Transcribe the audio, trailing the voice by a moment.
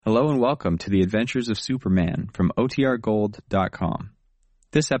Hello and welcome to the Adventures of Superman from OTRGold.com.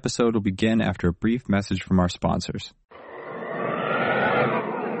 This episode will begin after a brief message from our sponsors. Up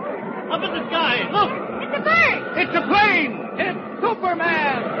in the sky! Look! It's a bird! It's a plane! It's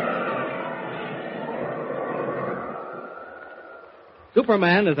Superman!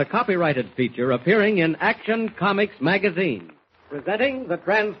 Superman is a copyrighted feature appearing in Action Comics magazine, presenting the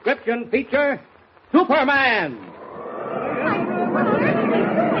transcription feature, Superman!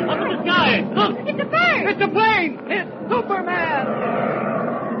 Up in the sky! Look! It's a bird! It's a plane! It's Superman!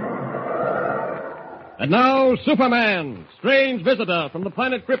 And now, Superman, strange visitor from the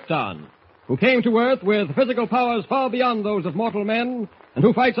planet Krypton, who came to Earth with physical powers far beyond those of mortal men, and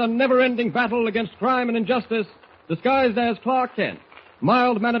who fights a never-ending battle against crime and injustice, disguised as Clark Kent,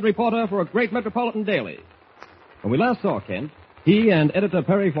 mild-mannered reporter for a great metropolitan daily. When we last saw Kent, he and editor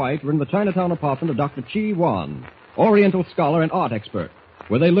Perry White were in the Chinatown apartment of Dr. Chi Wan, Oriental scholar and art expert,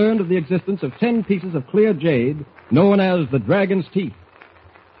 where they learned of the existence of 10 pieces of clear jade known as the Dragon's Teeth.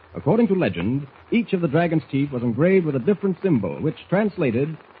 According to legend, each of the dragon's teeth was engraved with a different symbol, which,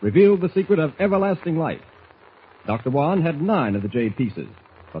 translated, revealed the secret of everlasting life. Dr. Wan had 9 of the jade pieces,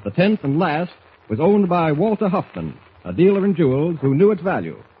 but the 10th and last was owned by Walter Huffman, a dealer in jewels who knew its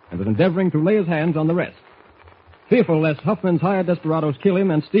value and was endeavoring to lay his hands on the rest. Fearful lest Huffman's hired desperados kill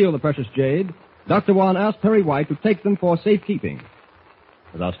him and steal the precious jade, Dr. Wan asked Perry White to take them for safekeeping.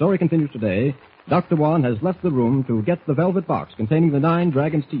 As our story continues today, Dr. Wan has left the room to get the velvet box containing the 9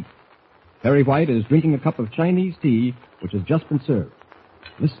 dragon's teeth. Perry White is drinking a cup of Chinese tea, which has just been served.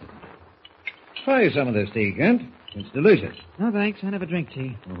 Listen. Try some of this tea, Kent. It's delicious. No, thanks. I never drink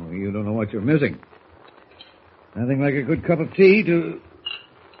tea. Oh, you don't know what you're missing. Nothing like a good cup of tea to...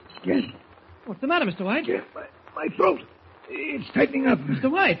 Yes. What's the matter, Mr. White? Yes, my throat. It's tightening up. Mr.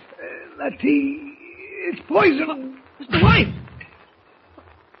 White! That tea... It's poison. Mr. White!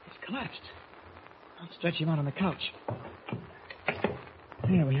 He's collapsed. I'll stretch him out on the couch.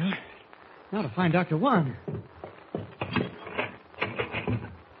 There we are. Now to find Dr. Wan.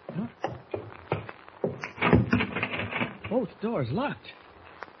 Both doors locked.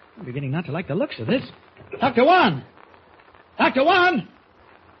 I'm beginning not to like the looks of this. Dr. Wan! Dr. Wan!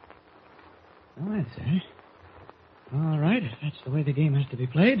 Oh, that's it. All right, if that's the way the game has to be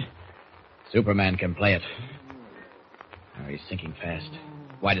played. Superman can play it. Oh, he's sinking fast.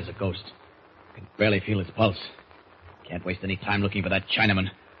 White as a ghost. Can barely feel his pulse. Can't waste any time looking for that Chinaman.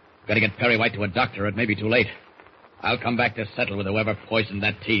 Got to get Perry White to a doctor, or it may be too late. I'll come back to settle with whoever poisoned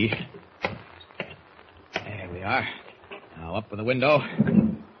that tea. There we are. Now up with the window.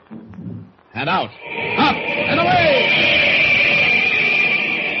 And out. Up and away!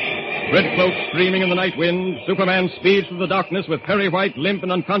 Red cloak streaming in the night wind, Superman speeds through the darkness with Perry White limp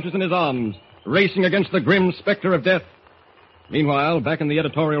and unconscious in his arms, racing against the grim specter of death. Meanwhile, back in the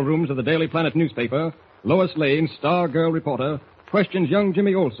editorial rooms of the Daily Planet newspaper, Lois Lane, star girl reporter, questions young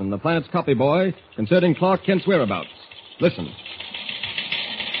Jimmy Olsen, the Planet's copy boy, concerning Clark Kent's whereabouts. Listen.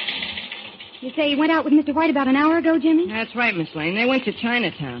 You say you went out with Mr. White about an hour ago, Jimmy? That's right, Miss Lane. They went to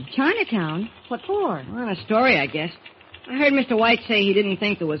Chinatown. Chinatown? What for? Well, a story, I guess. I heard Mr. White say he didn't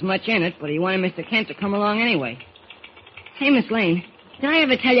think there was much in it, but he wanted Mr. Kent to come along anyway. Hey, Miss Lane, did I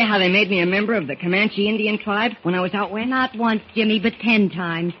ever tell you how they made me a member of the Comanche Indian tribe when I was out west? Not once, Jimmy, but 10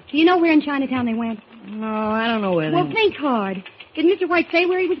 times. Do you know where in Chinatown they went? No, I don't know where they Well, went. think hard. Did Mr. White say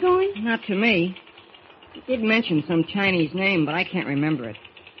where he was going? Not to me. He did mention some Chinese name, but I can't remember it.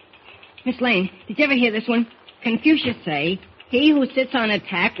 Miss Lane, did you ever hear this one? Confucius say, he who sits on a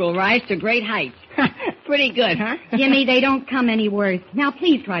tack will rise to great heights. Pretty good, huh? Jimmy, they don't come any worse. Now,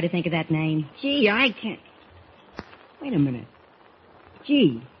 please try to think of that name. Gee, I can't. Wait a minute.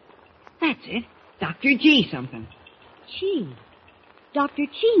 G. That's it. Dr. G something. Chi. Dr.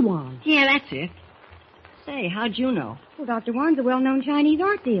 Chi Wan. Yeah, that's it. Say, how'd you know? Well, Dr. Wan's a well-known Chinese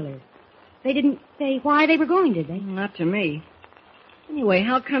art dealer. They didn't say why they were going, did they? Not to me. Anyway,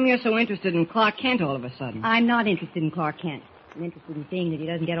 how come you're so interested in Clark Kent all of a sudden? I'm not interested in Clark Kent. I'm interested in seeing that he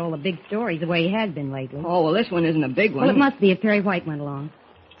doesn't get all the big stories the way he has been lately. Oh, well, this one isn't a big one. Well, it must be if Perry White went along.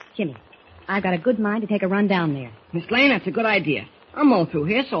 Jimmy, I've got a good mind to take a run down there. Miss Lane, that's a good idea. I'm all through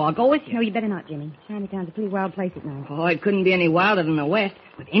here, so I'll go with you. No, you better not, Jimmy. Chinatown's a pretty wild place at night. Oh, it couldn't be any wilder than the West,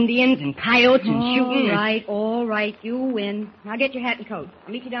 with Indians and coyotes and shooting. All right, you win. Now get your hat and coat.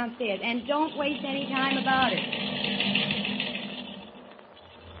 I'll meet you downstairs, and don't waste any time about it.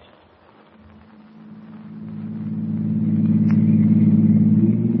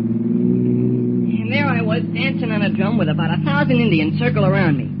 And there I was, dancing on a drum with about 1,000 Indians circle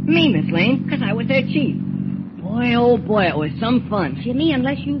around me. Me, Miss Lane, because I was their chief. Boy, oh boy, it was some fun. Jimmy,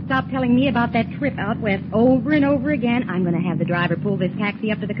 unless you stop telling me about that trip out west over and over again, I'm going to have the driver pull this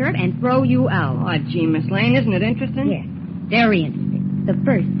taxi up to the curb and throw you out. Oh, gee, Miss Lane, isn't it interesting? Yes, very interesting. The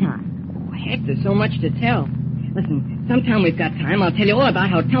first time. Oh, heck, there's so much to tell. Listen, sometime we've got time, I'll tell you all about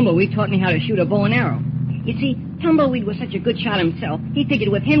how Tumbleweed taught me how to shoot a bow and arrow. You see, Tumbleweed was such a good shot himself, he figured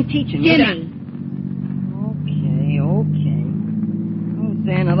with him teaching... Jimmy! Okay. Don't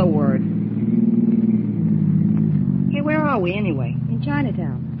say another word. Hey, where are we anyway? In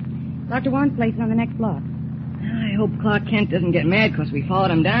Chinatown. Dr. Wan's place is on the next block. I hope Clark Kent doesn't get mad because we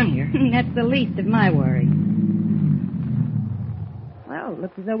followed him down here. That's the least of my worries. Well, it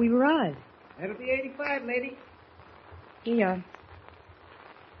looks as though we've arrived. That'll be 85, lady. Here you are.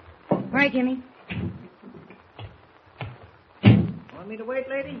 All right, Jimmy. Want me to wait,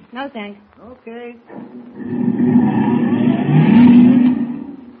 lady? No, thanks. Okay.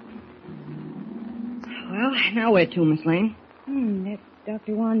 Well, now where to, Miss Lane? That's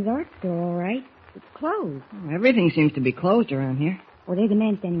Dr. Wan's art store, all right. It's closed. Oh, everything seems to be closed around here. Oh, there's a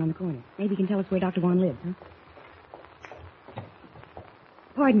man standing on the corner. Maybe he can tell us where Dr. Wan lives, huh?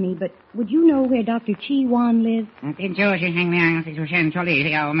 Pardon me, but would you know where Dr. Chi Wan lives?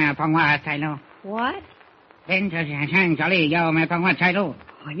 What?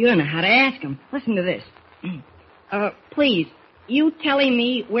 Oh, you don't know how to ask him. Listen to this. Please, you telling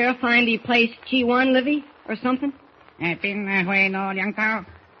me where find the place Chi Wan livey or something? Yeah?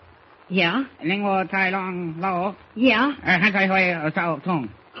 Yeah?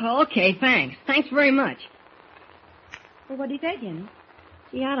 Oh, okay, thanks. Thanks very much. Well, what did he say, Jimmy?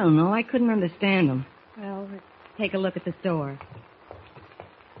 Gee, I don't know. I couldn't understand him. Well, let's take a look at the store.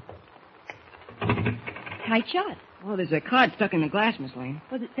 Tight shut. Oh, there's a card stuck in the glass, Miss Lane.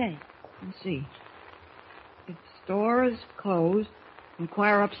 What does it say? Let's see. If store is closed,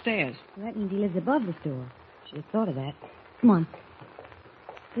 inquire upstairs. Well, that means he lives above the store. Should have thought of that. Come on.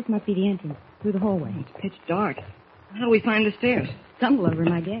 This must be the entrance, through the hallway. It's pitch dark. How do we find the stairs? Stumble over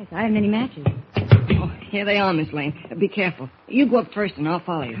him, I guess. I haven't any matches. Oh, here they are, Miss Lane. Be careful. You go up first and I'll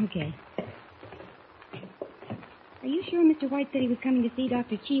follow you. Okay. Are you sure Mr. White said he was coming to see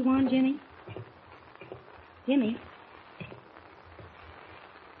Dr. Chi Wan, Jimmy? Jimmy?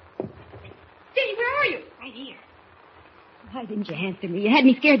 Jimmy, where are you? Right here. Why didn't you answer me? You had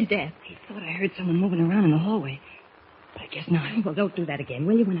me scared to death. I thought I heard someone moving around in the hallway. But I guess not. Well, don't do that again,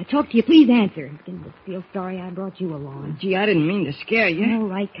 will you? When I talk to you, please answer. I'm beginning to feel sorry I brought you along. Gee, I didn't mean to scare you. All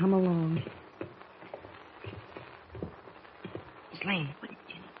right, come along. Miss Lane, what is it,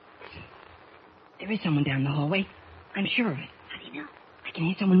 Jenny? There is someone down the hallway. I'm sure of it. How do you know? I can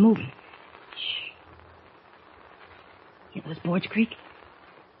hear someone moving. Shh. Hear those boards creak?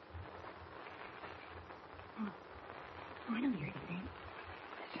 Oh, I don't hear anything.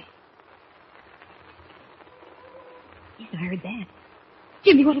 Listen. Yes, I heard that.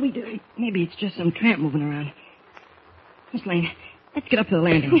 Jimmy, what'll we do? Maybe it's just some tramp moving around. Miss Lane, let's get up to the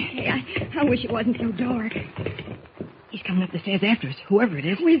landing. Okay, I wish it wasn't so dark. He's coming up the stairs after us, whoever it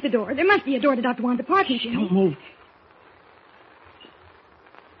is. Where's the door? There must be a door to Dr. Wan's apartment, Jimmy. Don't move.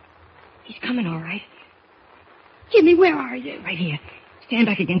 He's coming, all right. Jimmy, where are you? Right here. Stand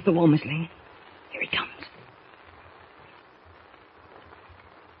back against the wall, Miss Lane. Here he comes.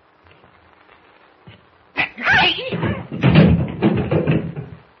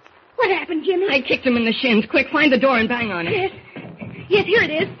 What happened, Jimmy? I kicked him in the shins. Quick, find the door and bang on it. Yes. Yes, here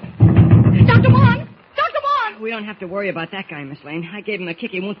it is. Dr. Wan! Dr. Wan! We don't have to worry about that guy, Miss Lane. I gave him a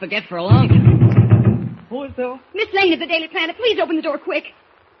kick he won't forget for a long time. Who is there? Miss Lane of the Daily Planet, please open the door quick.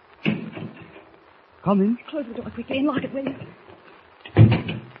 Come in. Close the door quickly and lock it, will you?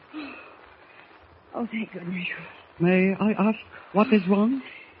 Oh, thank goodness. May I ask what is wrong?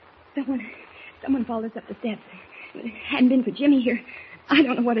 Someone followed us up the steps. If it hadn't been for Jimmy here, I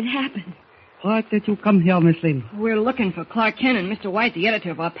don't know what had happened. Why did you come here, Miss Lane? We're looking for Clark Kent and Mr. White, the editor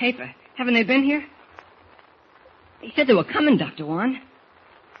of our paper. Haven't they been here? They said they were coming, Dr. Wan.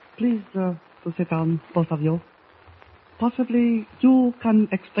 Please, to sit down, both of you. Possibly you can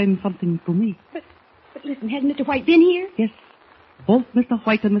explain something to me. But listen, hasn't Mr. White been here? Yes. Both Mr.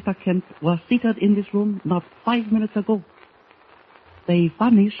 White and Mr. Kent were seated in this room not 5 minutes ago. They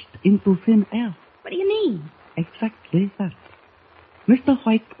vanished into thin air. What do you mean? Exactly that. Mr.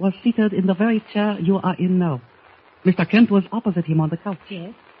 White was seated in the very chair you are in now. Mr. Kent was opposite him on the couch.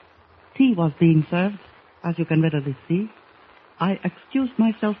 Yes. Tea was being served, as you can readily see. I excused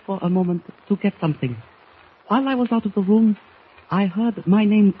myself for a moment to get something. While I was out of the room, I heard my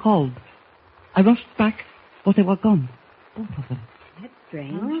name called. I rushed back, but they were gone. Both of them. That's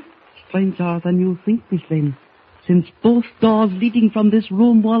strange. Huh? Stranger than you think, Miss Lane, since both doors leading from this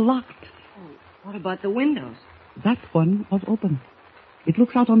room were locked. What about the windows? That one was open. It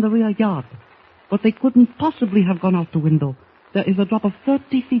looks out on the rear yard. But they couldn't possibly have gone out the window. There is a drop of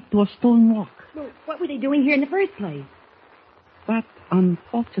 30 feet to a stone walk. Well, what were they doing here in the first place? That,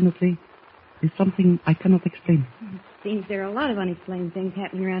 unfortunately, is something I cannot explain. Seems there are a lot of unexplained things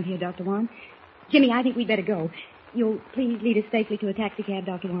happening around here, Dr. Wan. Jimmy, I think we'd better go. You'll please lead us safely to a taxicab,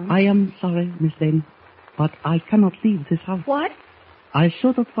 Dr. Wan. I am sorry, Miss Lane, but I cannot leave this house. What? I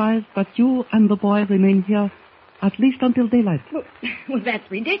should advise that you and the boy remain here at least until daylight. Well, that's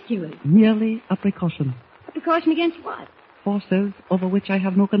ridiculous. Merely a precaution. A precaution against what? Forces over which I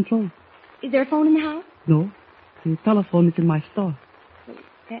have no control. Is there a phone in the house? No. The telephone is in my store. Well,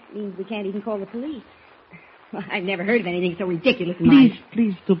 that means we can't even call the police. Well, I've never heard of anything so ridiculous in my...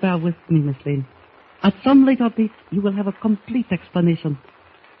 Please do bear with me, Miss Lane. At some later date, you will have a complete explanation.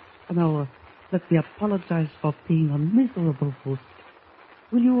 Now, let me apologize for being a miserable host.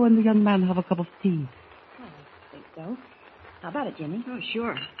 Will you and the young man have a cup of tea? Oh, I think so. How about it, Jimmy? Oh,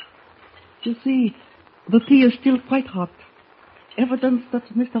 sure. You see, the tea is still quite hot. Evidence that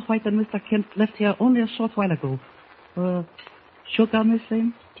Mr. White and Mr. Kent left here only a short while ago. Sugar, Miss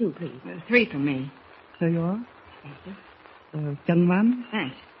Lane? 2, please. 3 for me. Here you are. Thank you. Young man?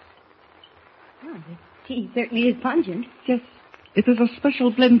 Thanks. Oh, the tea certainly is pungent. Yes, it is a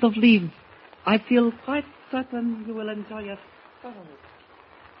special blend of leaves. I feel quite certain you will enjoy it thoroughly.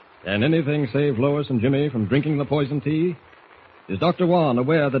 Can anything save Lois and Jimmy from drinking the poison tea? Is Dr. Wan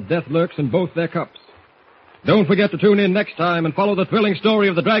aware that death lurks in both their cups? Don't forget to tune in next time and follow the thrilling story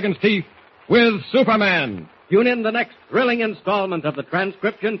of the Dragon's Teeth with Superman. Tune in the next thrilling installment of the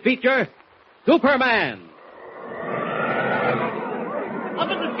transcription feature, Superman. Up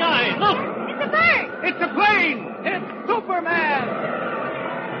in the sky, look! It's a bird! It's a plane! It's Superman!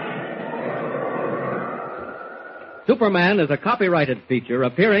 Superman is a copyrighted feature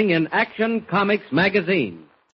appearing in Action Comics magazine.